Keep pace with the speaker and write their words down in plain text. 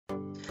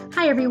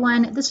Hi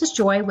everyone, this is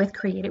Joy with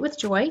Create It with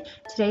Joy.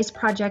 Today's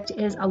project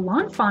is a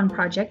lawn fawn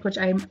project, which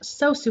I'm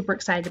so super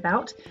excited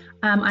about.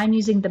 I'm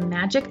using the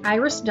Magic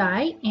Iris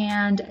die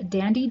and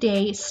Dandy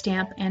Day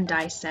stamp and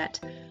die set.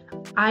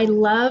 I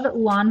love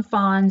lawn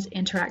fawns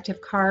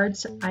interactive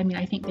cards.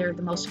 I think they're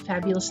the most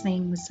fabulous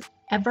things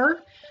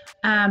ever.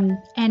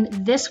 And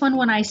this one,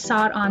 when I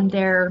saw it on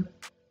their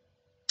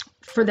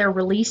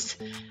release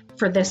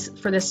for this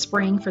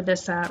spring,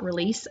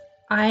 release,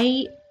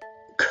 I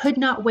could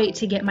not wait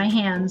to get my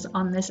hands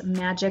on this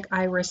Magic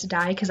Iris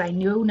die because I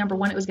knew, number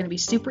one, it was going to be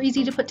super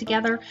easy to put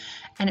together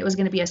and it was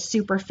going to be a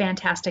super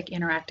fantastic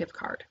interactive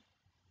card.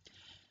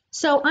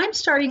 So I'm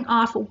starting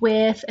off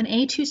with an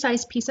A2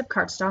 size piece of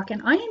cardstock,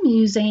 and I am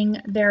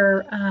using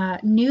their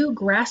new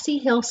Grassy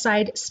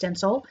Hillside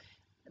stencil.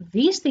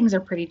 These things are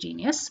pretty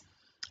genius.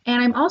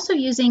 And I'm also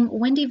using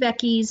Wendy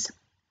Vecchi's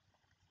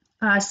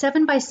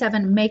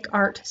 7x7 Make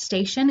Art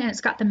Station, and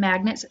it's got the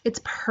magnets. It's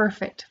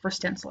perfect for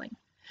stenciling.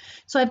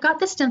 So I've got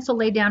the stencil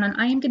laid down, and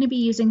I am going to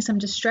be using some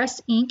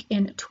Distress ink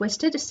in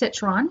Twisted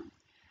Citron,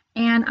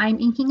 and I'm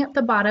inking up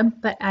the bottom,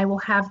 but I will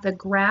have the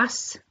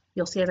grass.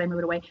 You'll see as I move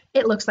it away,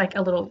 it looks like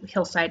a little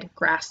hillside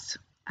grass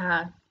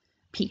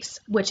piece,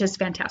 which is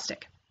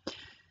fantastic.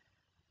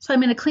 So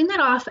I'm going to clean that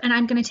off, and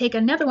I'm going to take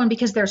another one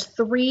because there's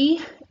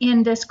 3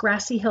 in this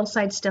Grassy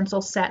Hillside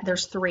stencil set.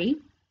 There's 3.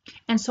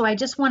 And so I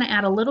just want to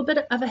add a little bit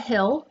of a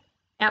hill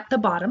at the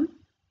bottom.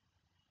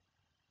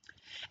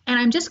 And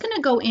I'm just going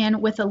to go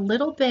in with a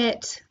little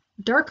bit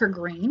darker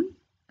green,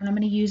 and I'm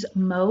going to use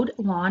Mowed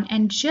Lawn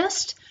and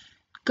just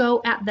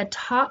go at the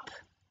top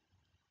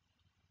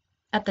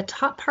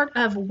part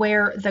of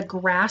where the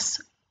grass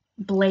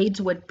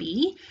blades would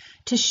be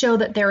to show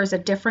that there is a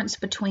difference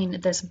between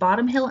this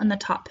bottom hill and the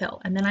top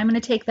hill. And then I'm going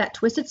to take that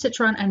Twisted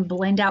Citron and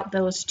blend out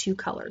those 2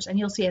 colors, and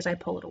you'll see as I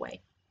pull it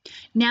away.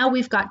 Now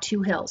we've got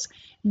 2 hills.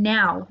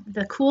 Now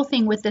the cool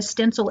thing with this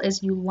stencil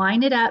is you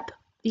line it up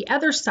the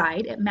other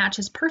side, it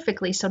matches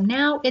perfectly. So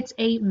now it's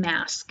a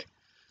mask.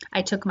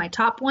 I took my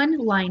top one,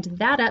 lined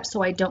that up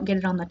so I don't get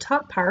it on the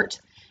top part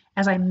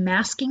as I'm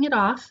masking it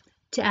off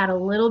to add a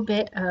little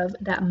bit of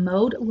that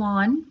Mowed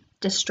Lawn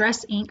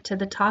Distress ink to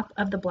the top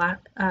of the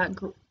black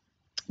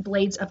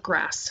blades of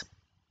grass.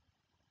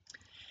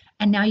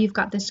 And now you've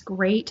got this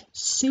great,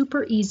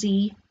 super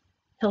easy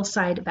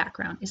hillside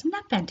background. Isn't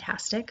that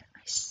fantastic?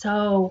 I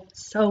so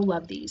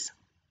love these.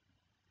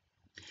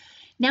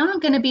 Now I'm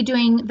going to be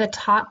doing the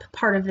top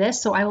part of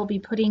this, so I will be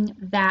putting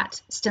that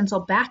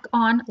stencil back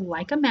on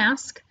like a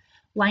mask,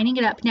 lining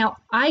it up. Now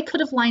I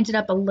could have lined it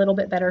up a little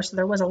bit better, so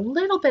there was a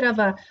little bit of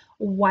a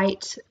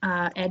white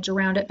edge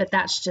around it, but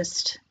that's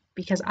just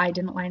because I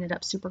didn't line it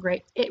up super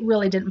great. It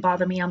really didn't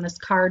bother me on this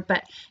card,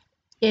 but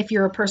if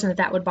you're a person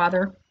that would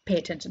bother, pay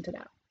attention to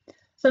that.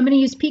 So I'm going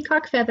to use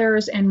Peacock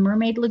Feathers and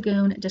Mermaid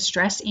Lagoon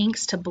Distress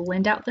inks to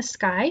blend out the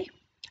sky.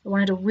 I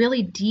wanted a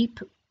really deep,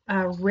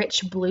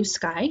 rich blue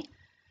sky.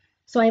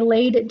 So I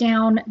laid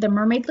down the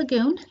Mermaid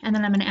Lagoon, and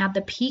then I'm going to add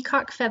the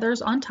Peacock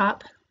Feathers on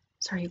top.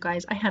 Sorry, you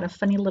guys, I had a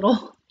funny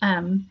little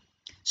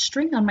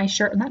string on my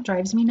shirt, and that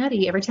drives me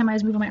nutty. Every time I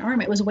was moving my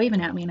arm, it was waving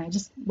at me, and I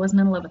just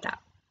wasn't in love with that.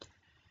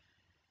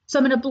 So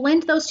I'm going to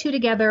blend those 2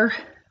 together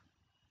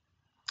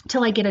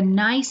till I get a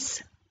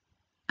nice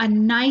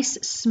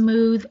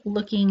smooth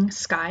looking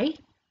sky.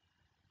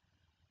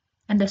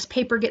 And this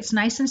paper gets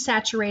nice and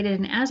saturated,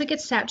 and as it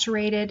gets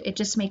saturated, it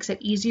just makes it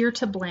easier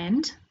to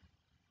blend.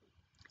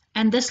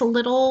 And this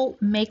little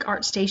Make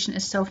Art Station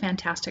is so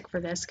fantastic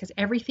for this because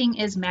everything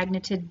is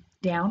magneted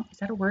down. Is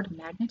that a word,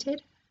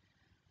 magneted?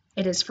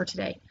 It is for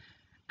today.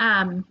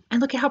 And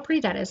look at how pretty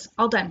that is,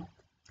 all done.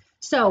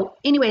 So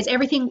anyways,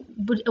 everything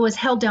was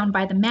held down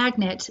by the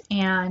magnet,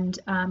 and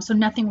so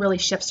nothing really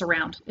shifts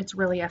around. It's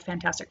really a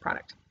fantastic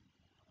product.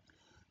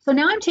 So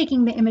now I'm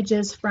taking the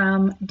images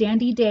from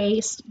Dandy Day,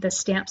 the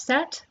stamp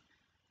set,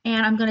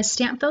 and I'm going to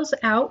stamp those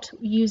out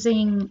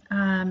using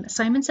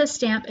Simon Says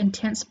Stamp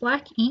Intense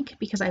Black ink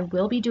because I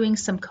will be doing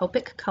some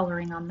Copic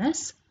coloring on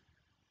this.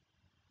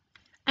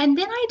 And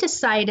then I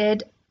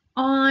decided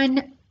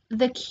on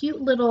the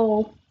cute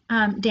little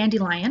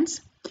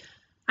dandelions,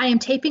 I am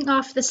taping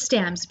off the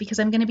stems because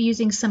I'm going to be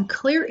using some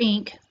clear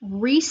ink,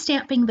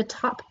 restamping the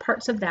top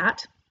parts of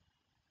that,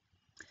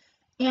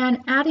 and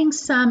adding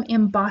some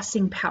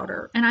embossing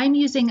powder. And I'm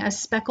using a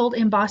speckled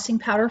embossing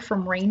powder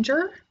from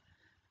Ranger.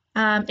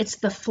 It's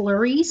the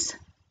Flurries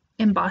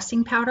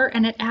embossing powder,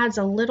 and it adds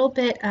a little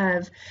bit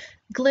of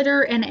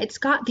glitter, and it's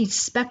got these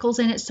speckles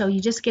in it, so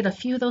you just get a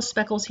few of those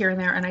speckles here and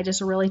there, and I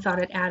just really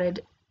thought it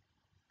added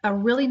a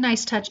really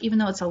nice touch. Even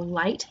though it's a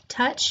light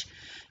touch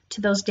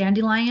to those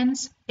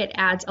dandelions, it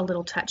adds a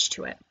little touch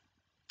to it.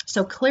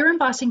 So clear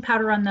embossing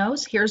powder on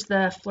those. Here's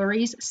the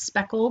Flurries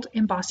speckled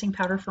embossing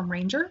powder from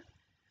Ranger.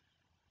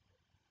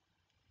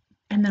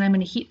 And then I'm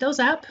going to heat those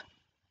up,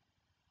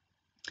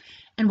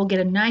 and we'll get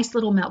a nice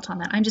little melt on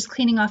that. I'm just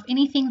cleaning off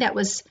anything that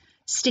was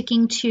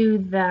sticking to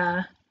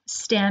the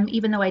stem.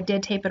 Even though I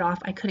did tape it off,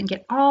 I couldn't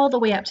get all the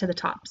way up to the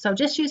top. So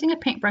just using a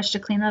paintbrush to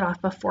clean that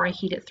off before I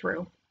heat it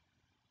through.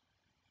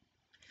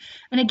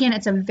 And again,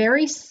 it's a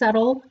very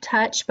subtle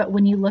touch, but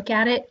when you look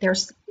at it,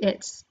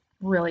 it's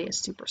really is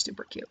super,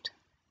 super cute.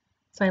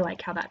 So I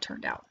like how that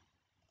turned out.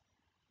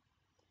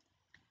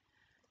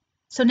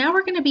 So now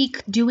we're going to be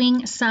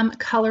doing some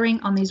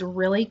coloring on these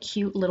really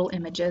cute little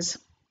images.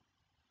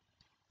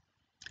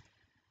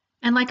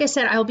 And like I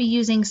said, I'll be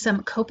using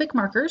some Copic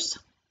markers.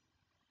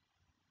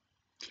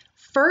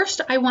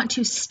 First, I want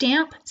to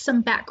stamp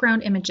some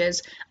background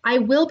images. I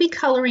will be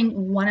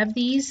coloring one of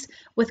these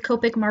with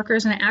Copic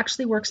markers, and it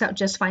actually works out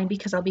just fine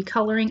because I'll be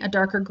coloring a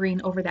darker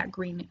green over that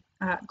green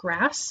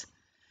grass.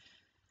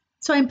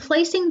 So I'm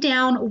placing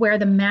down where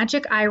the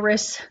magic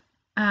iris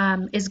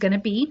is going to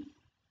be,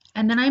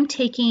 and then I'm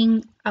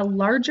taking a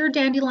larger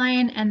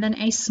dandelion and then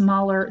a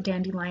smaller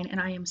dandelion,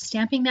 and I am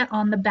stamping that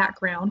on the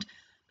background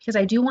because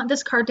I do want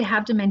this card to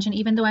have dimension,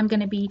 even though I'm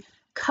going to be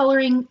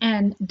coloring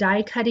and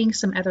die cutting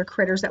some other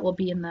critters that will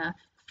be in the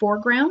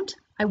foreground.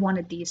 I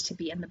wanted these to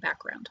be in the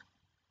background.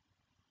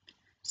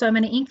 So I'm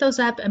going to ink those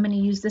up. I'm going to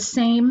use the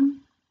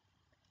same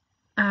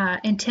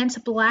intense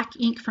black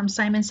ink from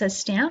Simon Says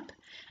Stamp,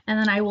 and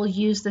then I will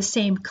use the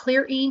same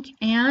clear ink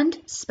and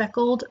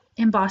speckled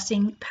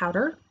embossing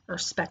powder, or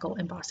speckle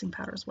embossing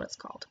powder is what it's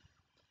called,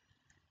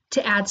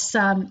 to add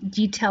some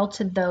detail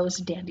to those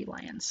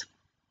dandelions.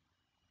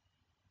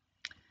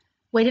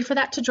 Waited for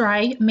that to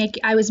dry.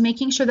 I was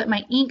making sure that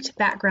my inked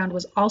background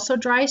was also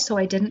dry so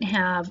I didn't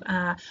have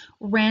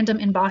random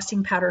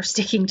embossing powder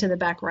sticking to the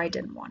back where I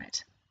didn't want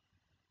it.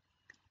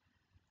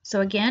 So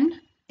again,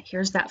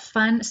 here's that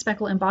fun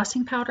speckle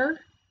embossing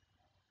powder,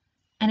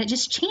 and it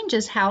just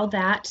changes how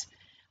that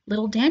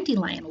little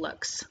dandelion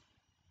looks.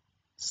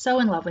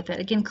 So in love with it.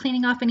 Again,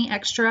 cleaning off any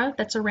extra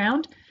that's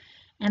around,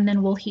 and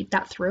then we'll heat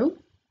that through.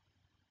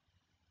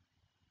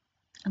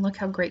 And look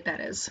how great that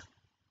is.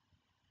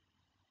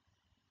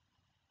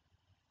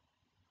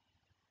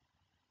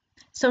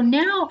 So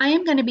now I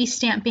am going to be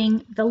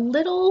stamping the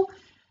little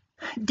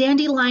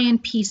dandelion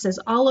pieces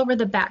all over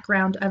the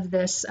background of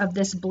this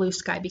blue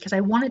sky because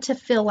I want it to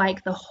feel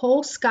like the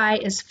whole sky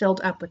is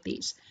filled up with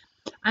these.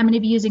 I'm going to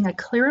be using a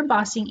clear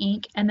embossing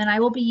ink, and then I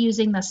will be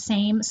using the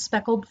same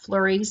Speckled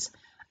Flurries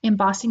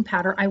embossing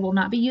powder. I will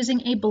not be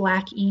using a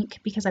black ink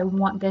because I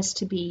want this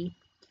to be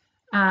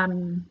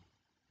kind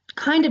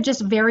of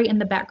just very in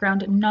the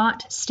background,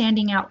 not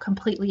standing out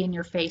completely in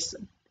your face.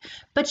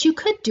 But you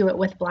could do it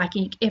with black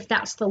ink if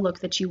that's the look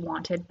that you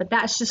wanted, but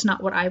that's just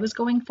not what I was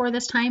going for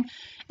this time.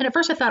 And at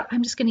first I thought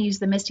I'm just going to use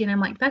the Misty, and I'm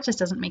like, that just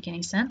doesn't make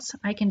any sense.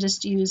 I can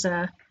just use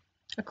a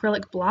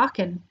acrylic block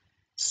and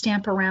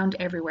stamp around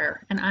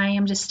everywhere. And I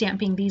am just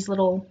stamping these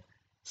little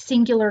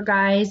singular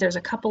guys. There's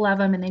a couple of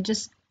them, and they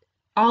just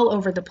all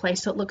over the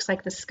place. So it looks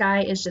like the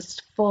sky is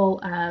just full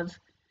of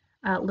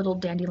little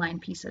dandelion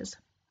pieces.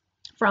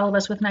 For all of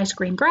us with nice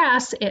green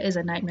grass, it is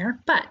a nightmare,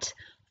 but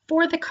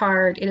for the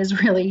card, it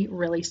is really,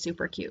 really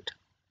super cute.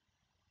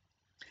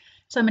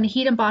 So I'm going to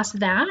heat emboss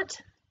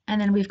that, and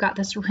then we've got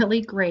this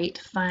really great,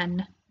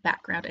 fun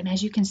background. And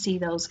as you can see,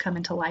 those come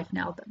into life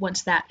now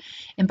once that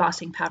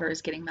embossing powder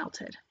is getting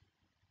melted.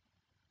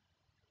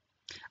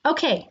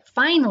 Okay,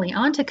 finally,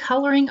 on to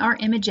coloring our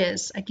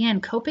images. Again,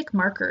 Copic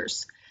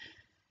markers.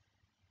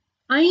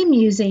 I am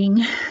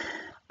using,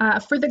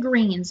 for the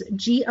greens,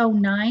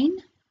 G09,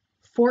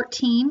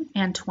 14,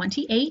 and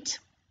 28.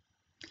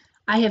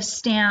 I have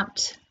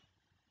stamped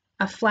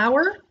a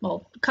flower,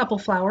 well, a couple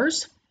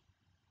flowers,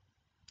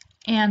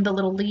 and the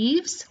little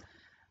leaves.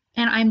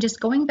 And I'm just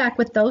going back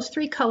with those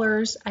three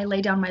colors. I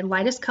lay down my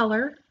lightest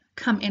color,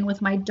 come in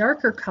with my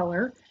darker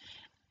color,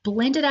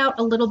 blend it out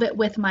a little bit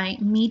with my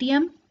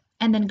medium,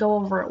 and then go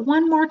over it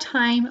one more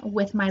time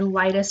with my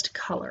lightest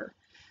color.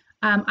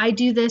 I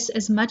do this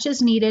as much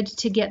as needed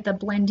to get the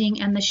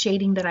blending and the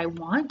shading that I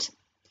want.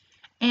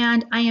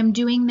 And I am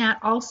doing that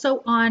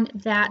also on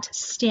that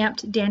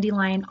stamped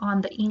dandelion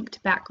on the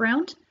inked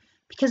background,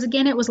 because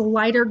again, it was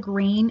lighter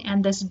green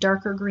and this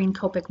darker green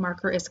Copic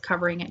marker is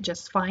covering it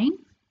just fine.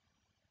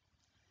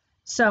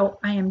 So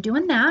I am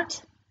doing that,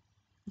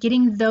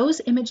 getting those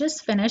images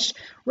finished.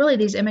 Really,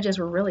 these images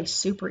were really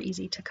super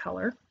easy to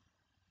color.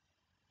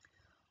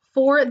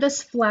 For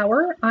this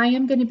flower, I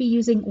am going to be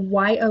using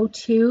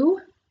Y02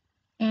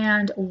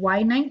 and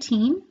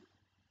Y19.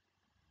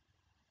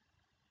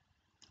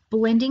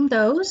 Blending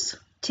those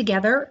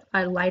together,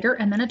 a lighter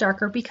and then a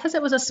darker. Because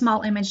it was a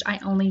small image, I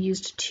only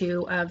used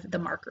two of the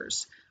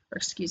markers, or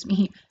excuse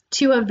me,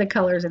 two of the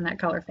colors in that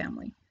color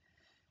family.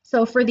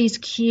 So for these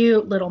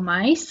cute little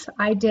mice,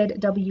 I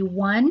did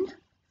W1,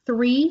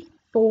 3,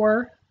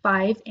 4,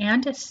 5,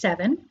 and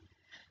 7.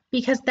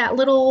 Because that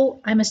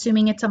little, I'm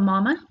assuming it's a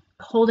mama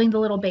holding the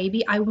little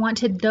baby, I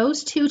wanted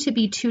those two to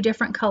be two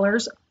different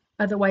colors.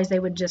 Otherwise, they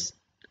would just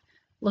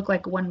look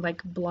like one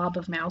blob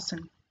of mouse,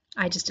 and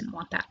I just didn't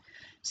want that.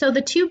 So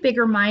the two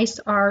bigger mice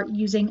are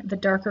using the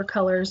darker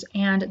colors,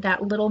 and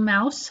that little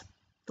mouse,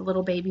 the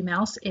little baby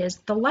mouse, is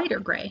the lighter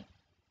gray.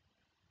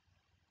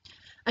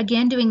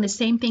 Again, doing the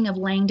same thing of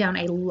laying down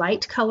a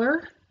light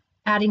color,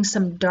 adding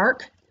some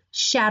dark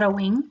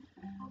shadowing,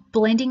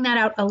 blending that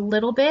out a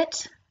little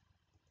bit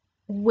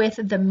with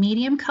the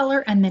medium color,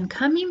 and then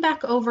coming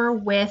back over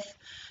with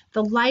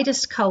the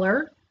lightest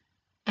color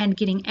and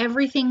getting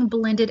everything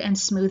blended and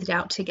smoothed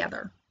out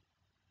together.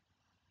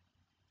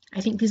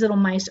 I think these little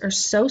mice are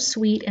so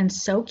sweet and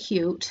so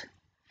cute.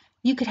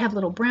 You could have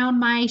little brown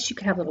mice, you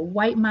could have little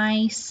white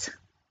mice.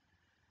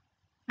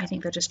 I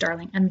think they're just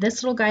darling. And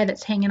this little guy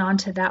that's hanging on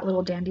to that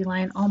little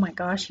dandelion, oh my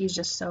gosh, he's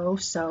just so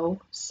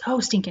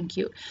stinking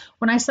cute.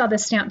 When I saw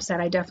this stamp set,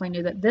 I definitely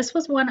knew that this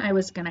was one I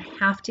was gonna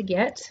have to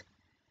get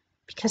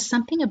because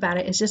something about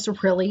it is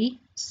just really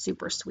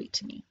super sweet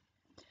to me.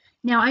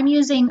 Now I'm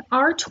using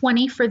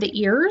R20 for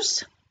the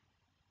ears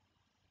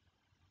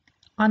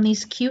on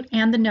these cute,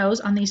 and the nose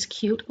on these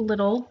cute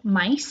little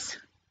mice.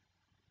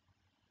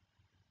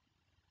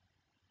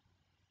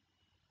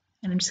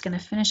 And I'm just gonna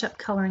finish up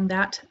coloring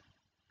that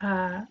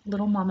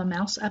little mama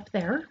mouse up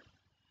there.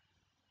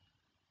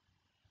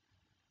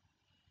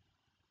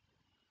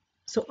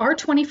 So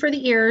R20 for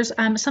the ears.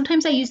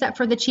 Sometimes I use that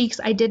for the cheeks.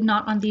 I did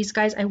not on these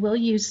guys. I will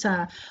use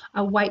a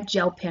white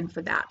gel pen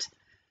for that.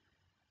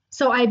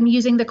 So I'm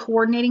using the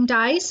coordinating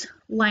dies,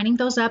 lining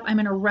those up. I'm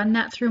going to run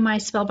that through my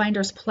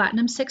Spellbinders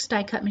Platinum 6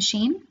 die cut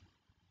machine.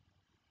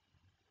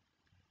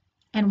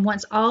 And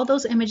once all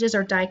those images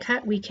are die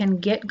cut, we can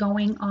get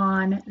going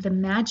on the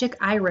magic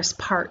iris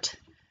part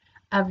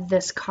of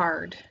this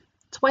card.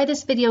 That's why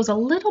this video is a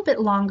little bit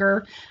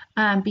longer,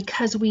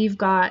 because we've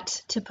got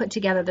to put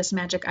together this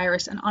magic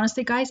iris. And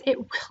honestly, guys, it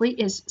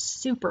really is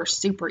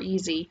super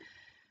easy.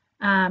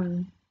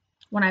 When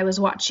I was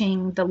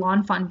watching the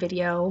Lawn Fawn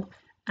video,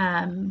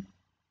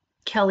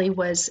 Kelly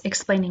was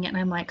explaining it, and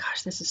I'm like,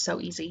 gosh, this is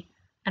so easy.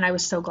 And I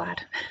was so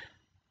glad.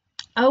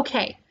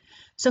 Okay,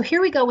 so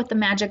here we go with the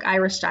magic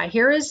iris die.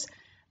 Here is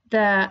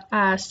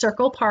the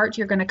circle part.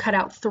 You're going to cut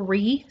out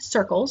 3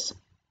 circles.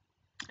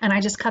 And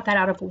I just cut that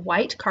out of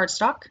white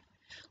cardstock.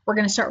 We're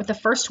going to start with the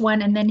first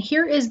one, and then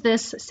here is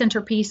this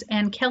centerpiece,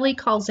 and Kelly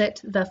calls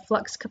it the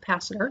flux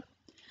capacitor.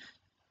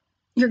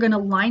 You're going to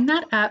line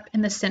that up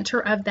in the center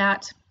of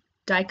that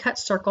die cut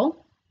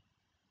circle,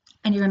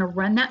 and you're going to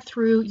run that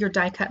through your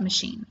die cut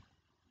machine.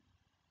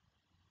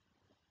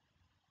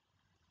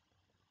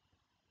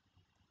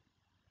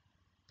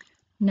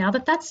 Now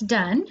that that's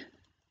done,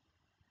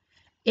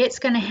 it's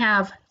going to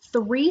have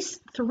three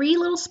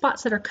little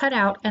spots that are cut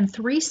out and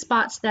 3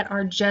 spots that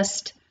are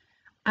just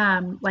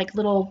like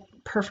little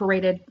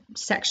perforated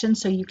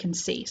sections so you can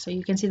see. So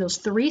you can see those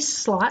 3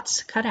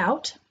 slots cut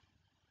out,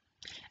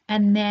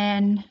 and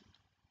then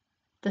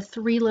the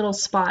 3 little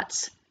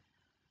spots,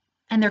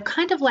 and they're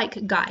kind of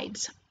like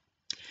guides.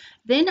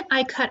 Then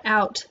I cut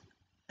out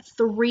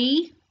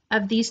 3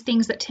 of these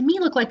things that to me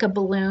look like a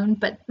balloon,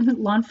 but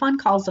Lawn Fawn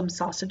calls them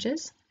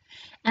sausages.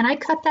 And I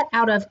cut that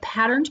out of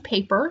patterned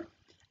paper,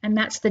 and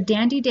that's the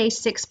Dandy Day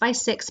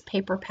 6x6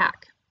 paper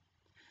pack.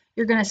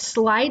 You're going to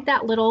slide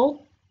that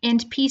little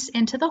end piece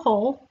into the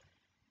hole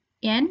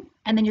and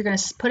then you're going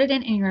to put it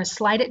in, and you're going to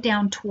slide it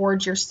down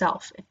towards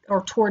yourself,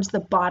 or towards the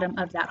bottom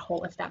of that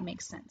hole, if that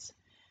makes sense.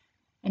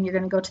 And you're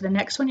going to go to the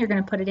next one, you're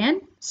going to put it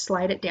in,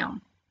 slide it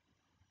down.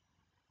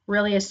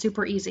 Really is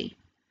super easy.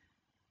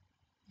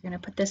 You're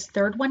going to put this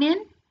 3rd one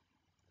in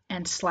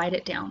and slide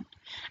it down.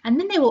 And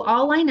then they will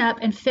all line up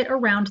and fit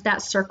around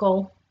that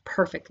circle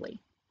perfectly.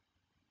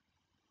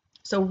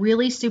 So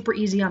really super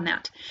easy on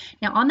that.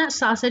 Now on that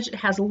sausage, it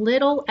has a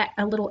little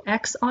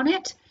X on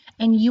it,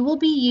 and you will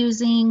be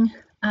using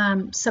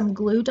some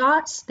glue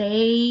dots.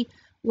 They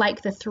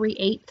like the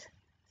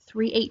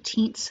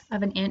 3/18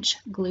 of an inch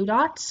glue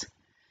dots.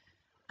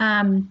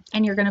 And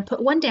you're going to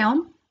put one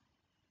down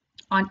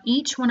on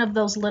each one of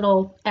those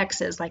little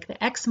X's, like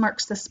the X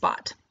marks the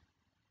spot.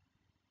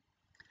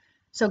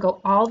 So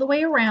go all the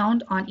way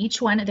around on each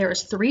one. There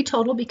is 3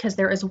 total because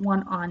there is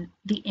one on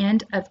the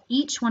end of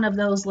each one of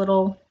those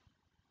little,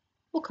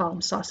 we'll call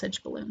them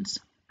sausage balloons.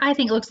 I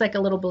think it looks like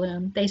a little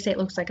balloon. They say it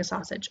looks like a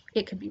sausage.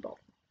 It could be both.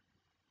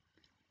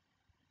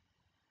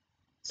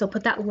 So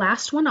put that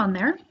last one on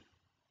there.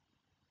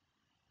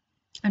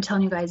 I'm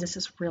telling you guys, this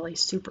is really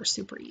super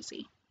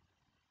easy.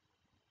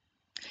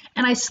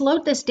 And I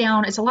slowed this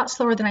down. It's a lot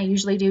slower than I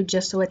usually do,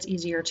 just so it's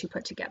easier to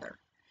put together.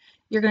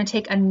 You're going to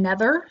take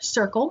another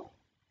circle.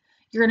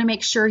 You're going to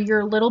make sure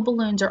your little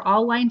balloons are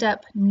all lined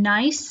up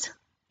nice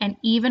and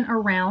even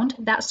around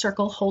that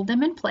circle. Hold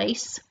them in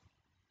place.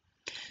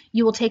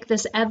 You will take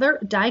this other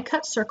die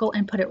cut circle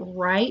and put it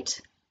right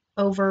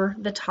over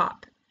the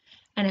top,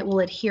 and it will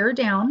adhere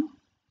down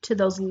to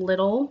those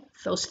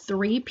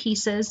 3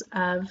 pieces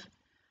of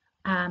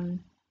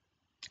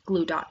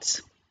glue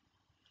dots.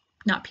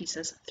 Not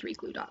pieces, 3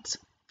 glue dots.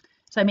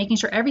 So I'm making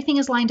sure everything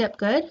is lined up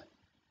good.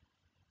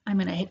 I'm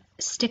going to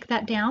stick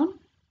that down,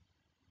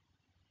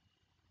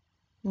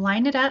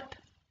 line it up,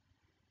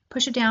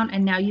 push it down,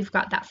 and now you've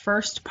got that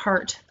first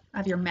part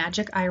of your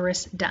magic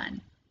iris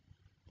done.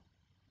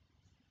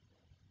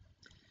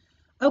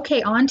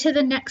 Okay, on to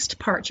the next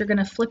part. You're going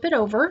to flip it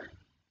over,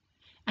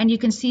 and you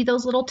can see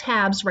those little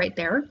tabs right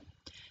there.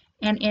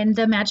 And in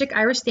the magic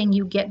iris thing,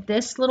 you get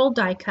this little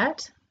die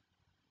cut,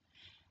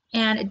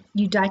 and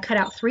you die cut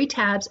out 3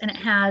 tabs, and it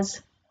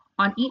has,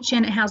 on each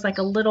end, it has like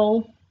a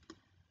little,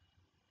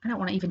 I don't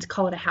want to even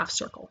call it a half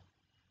circle.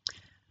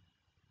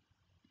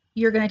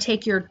 You're going to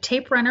take your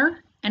tape runner,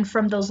 and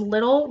from those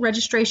little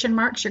registration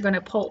marks, you're going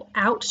to pull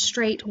out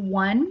straight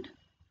 1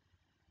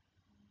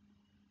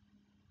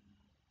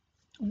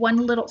 one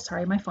little,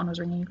 sorry, my phone was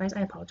ringing, you guys,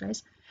 I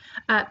apologize.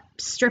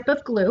 Strip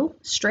of glue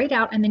straight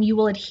out, and then you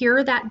will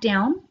adhere that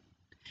down.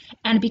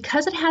 And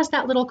because it has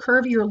that little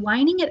curve, you're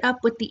lining it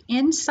up with the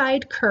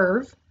inside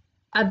curve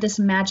of this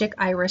Magic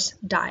Iris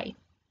die.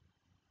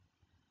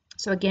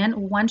 So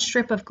again, one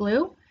strip of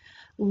glue,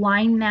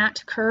 line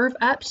that curve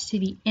up to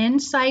the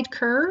inside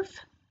curve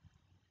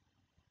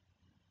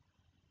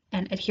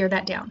and adhere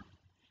that down.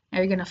 Now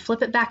you're going to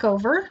flip it back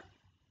over.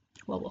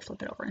 Well, we'll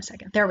flip it over in a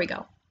second. There we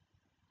go.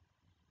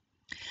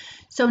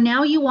 So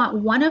now you want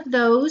one of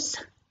those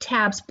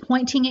tabs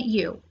pointing at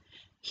you.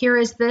 Here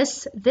is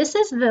this. This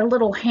is the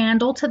little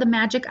handle to the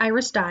Magic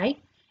Iris die.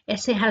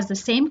 It has the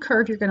same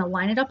curve. You're going to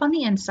line it up on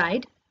the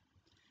inside.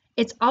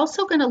 It's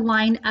also going to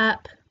line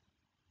up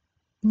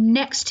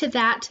next to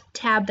that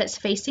tab that's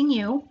facing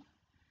you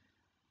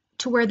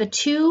to where the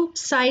two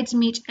sides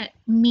meet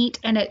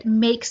and it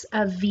makes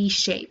a V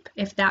shape,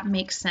 if that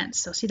makes sense.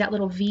 So see that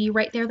little V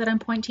right there that I'm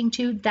pointing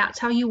to? That's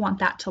how you want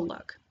that to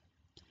look.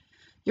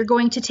 You're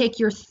going to take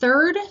your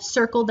third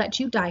circle that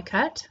you die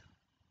cut,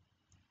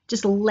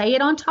 just lay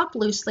it on top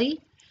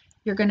loosely.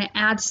 You're going to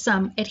add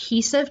some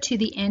adhesive to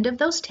the end of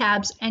those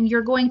tabs, and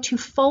you're going to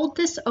fold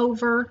this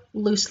over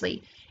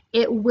loosely.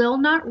 It will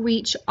not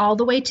reach all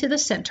the way to the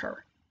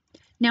center.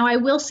 Now I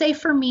will say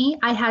for me,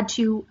 I had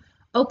to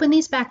open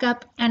these back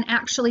up and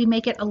actually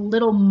make it a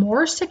little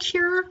more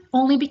secure,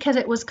 only because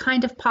it was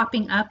kind of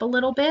popping up a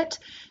little bit.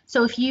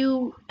 So if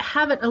you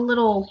have it a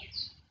little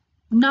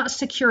not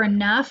secure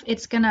enough,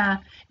 it's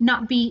gonna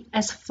not be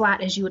as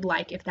flat as you would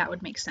like, if that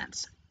would make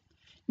sense.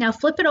 Now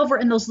flip it over,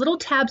 and those little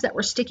tabs that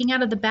were sticking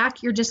out of the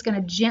back, you're just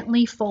gonna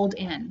gently fold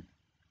in.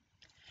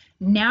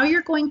 Now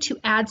you're going to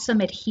add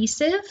some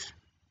adhesive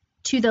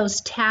to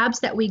those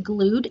tabs that we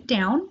glued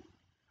down,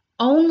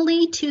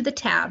 only to the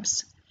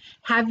tabs.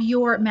 Have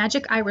your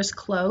Magic Iris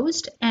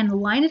closed and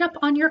line it up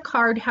on your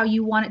card how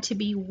you want it to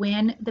be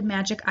when the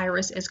Magic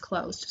Iris is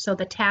closed. So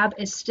the tab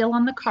is still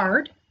on the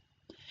card.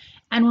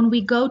 And when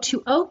we go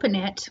to open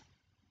it,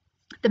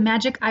 the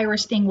Magic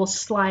Iris thing will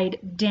slide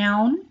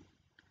down,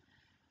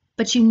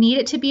 but you need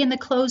it to be in the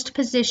closed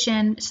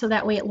position so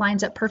that way it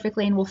lines up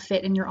perfectly and will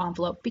fit in your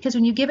envelope. Because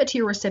when you give it to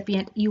your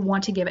recipient, you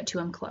want to give it to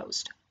them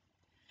closed.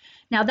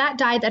 Now that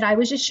die that I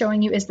was just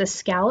showing you is the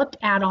scalloped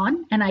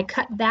add-on, and I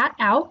cut that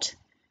out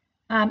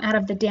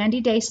of the Dandy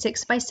Day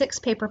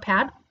 6x6 paper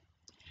pad.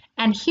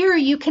 And here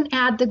you can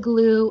add the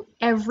glue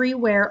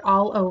everywhere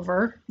all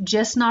over,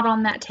 just not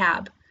on that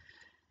tab.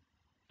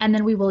 And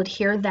then we will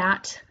adhere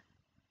that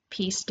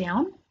piece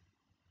down.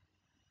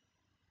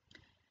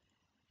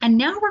 And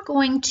now we're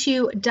going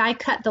to die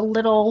cut the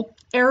little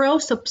arrow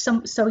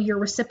so your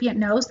recipient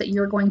knows that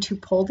you're going to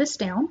pull this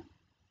down.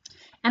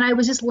 And I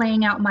was just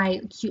laying out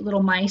my cute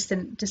little mice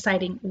and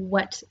deciding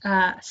what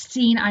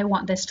scene I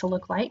want this to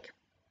look like.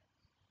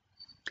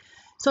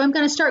 So I'm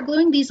going to start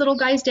gluing these little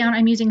guys down.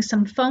 I'm using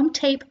some foam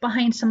tape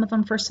behind some of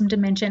them for some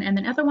dimension, and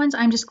then other ones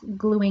I'm just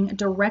gluing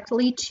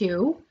directly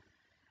to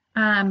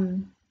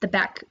the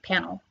back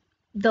panel.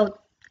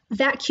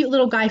 That cute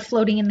little guy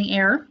floating in the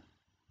air,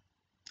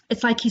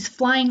 it's like he's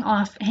flying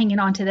off hanging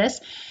onto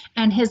this,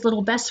 and his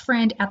little best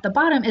friend at the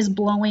bottom is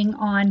blowing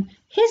on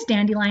his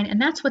dandelion,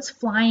 and that's what's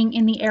flying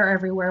in the air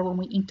everywhere when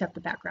we inked up the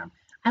background.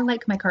 I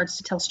like my cards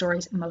to tell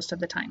stories most of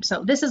the time,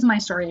 so this is my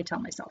story I tell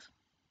myself.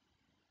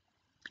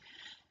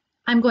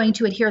 I'm going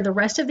to adhere the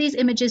rest of these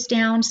images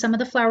down. Some of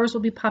the flowers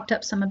will be popped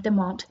up, some of them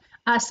won't.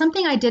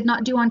 Something I did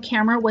not do on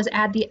camera was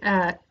add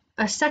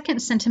a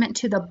second sentiment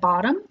to the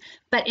bottom,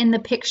 but in the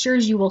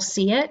pictures you will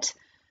see it.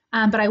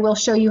 But I will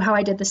show you how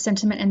I did the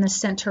sentiment in the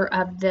center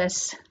of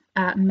this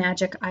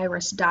Magic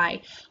Iris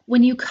die.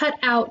 When you cut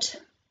out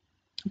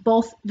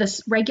both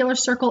the regular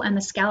circle and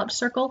the scalloped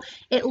circle,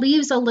 it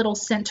leaves a little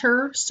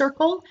center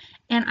circle,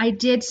 and I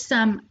did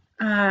some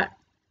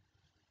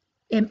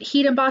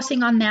heat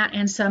embossing on that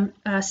and some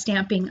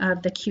stamping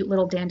of the cute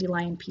little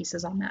dandelion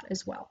pieces on that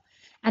as well.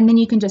 And then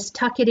you can just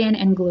tuck it in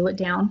and glue it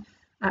down.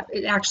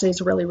 It actually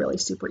is really, really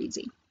super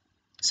easy.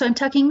 So I'm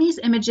tucking these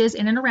images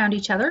in and around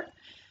each other.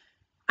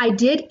 I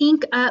did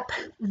ink up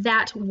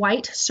that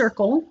white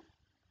circle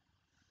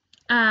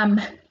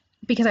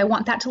because I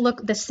want that to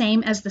look the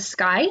same as the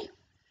sky.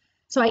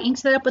 So I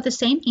inked that up with the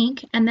same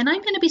ink, and then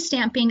I'm going to be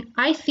stamping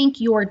I Think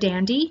You're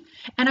Dandy,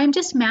 and I'm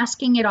just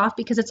masking it off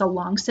because it's a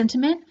long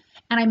sentiment,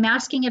 and I'm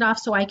masking it off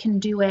so I can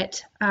do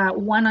it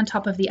one on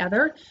top of the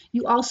other.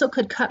 You also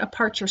could cut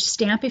apart your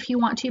stamp if you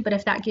want to, but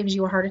if that gives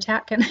you a heart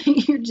attack and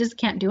you just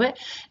can't do it,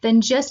 then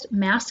just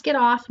mask it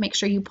off. Make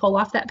sure you pull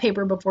off that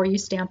paper before you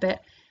stamp it,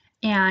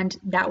 and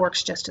that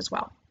works just as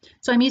well.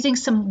 So I'm using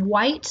some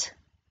white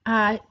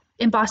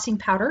embossing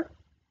powder,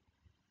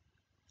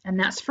 and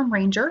that's from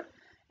Ranger.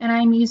 And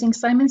I'm using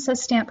Simon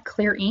Says Stamp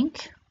clear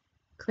ink,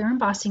 clear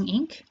embossing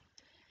ink.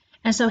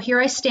 And so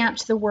here I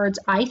stamped the words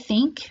I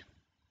think.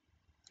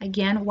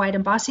 Again, white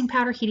embossing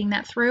powder, heating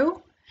that through.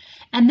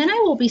 And then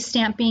I will be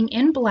stamping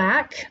in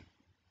black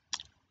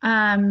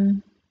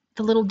the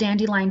little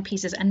dandelion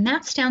pieces. And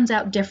that stands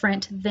out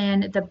different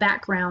than the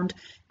background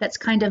that's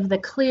kind of the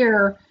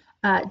clear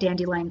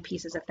dandelion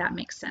pieces, if that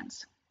makes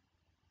sense.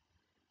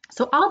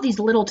 So all these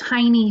little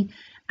tiny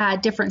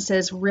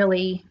differences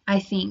really, I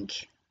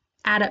think,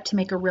 add up to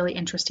make a really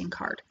interesting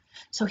card.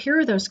 So here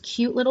are those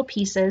cute little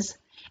pieces.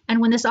 And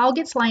when this all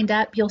gets lined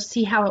up, you'll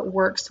see how it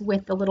works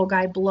with the little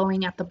guy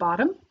blowing at the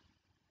bottom.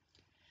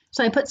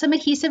 So I put some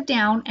adhesive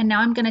down, and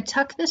now I'm going to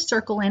tuck this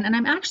circle in, and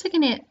I'm actually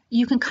going to,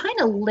 you can kind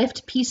of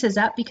lift pieces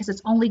up because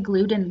it's only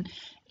glued in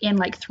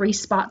like 3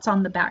 spots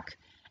on the back.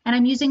 And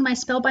I'm using my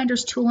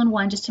Spellbinders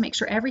tool-in-one just to make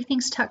sure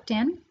everything's tucked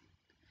in.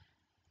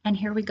 And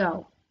here we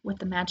go with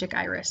the magic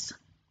iris.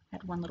 I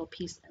had one little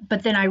piece,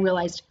 but then I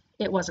realized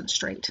it wasn't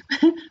straight.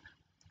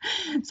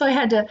 So I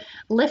had to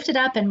lift it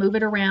up and move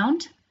it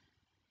around.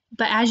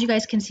 But as you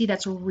guys can see,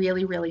 that's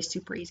really, really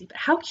super easy. But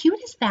how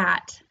cute is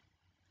that?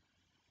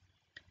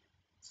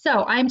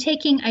 So I'm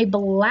taking a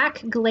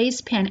black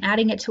glaze pen,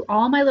 adding it to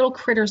all my little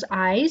critters'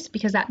 eyes,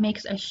 because that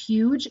makes a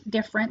huge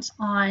difference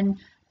on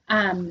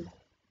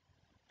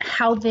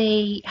how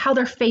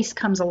their face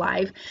comes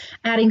alive.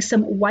 Adding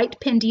some white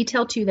pen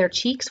detail to their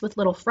cheeks with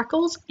little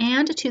freckles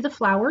and to the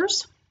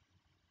flowers.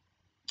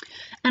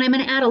 And I'm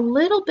going to add a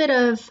little bit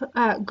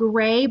of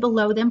gray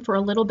below them for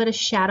a little bit of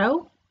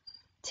shadow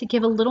to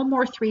give a little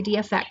more 3D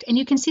effect. And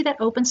you can see that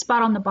open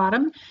spot on the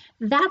bottom.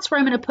 That's where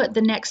I'm going to put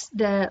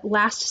the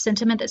last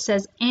sentiment that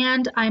says,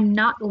 "and I'm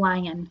not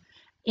lying,"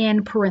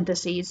 in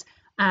parentheses.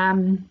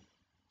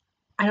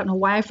 I don't know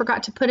why I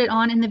forgot to put it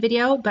on in the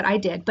video, but I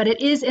did. But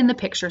it is in the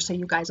picture, so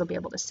you guys will be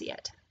able to see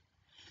it.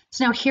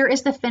 So now here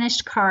is the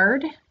finished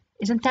card.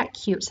 Isn't that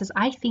cute? It says,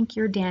 "I think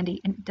you're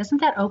dandy." And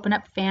doesn't that open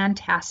up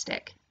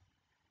fantastic?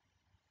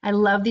 I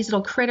love these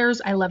little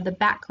critters. I love the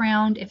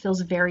background. It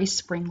feels very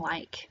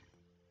spring-like.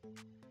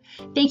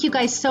 Thank you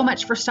guys so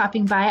much for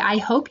stopping by. I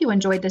hope you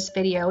enjoyed this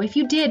video. If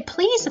you did,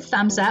 please a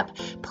thumbs up.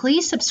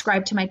 Please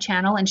subscribe to my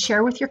channel and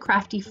share with your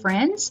crafty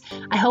friends.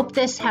 I hope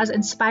this has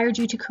inspired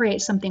you to create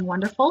something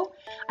wonderful.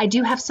 I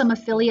do have some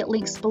affiliate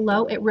links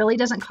below. It really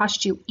doesn't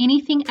cost you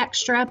anything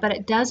extra, but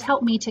it does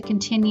help me to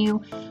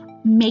continue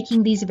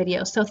making these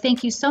videos. So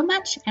thank you so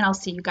much, and I'll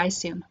see you guys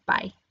soon.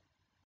 Bye.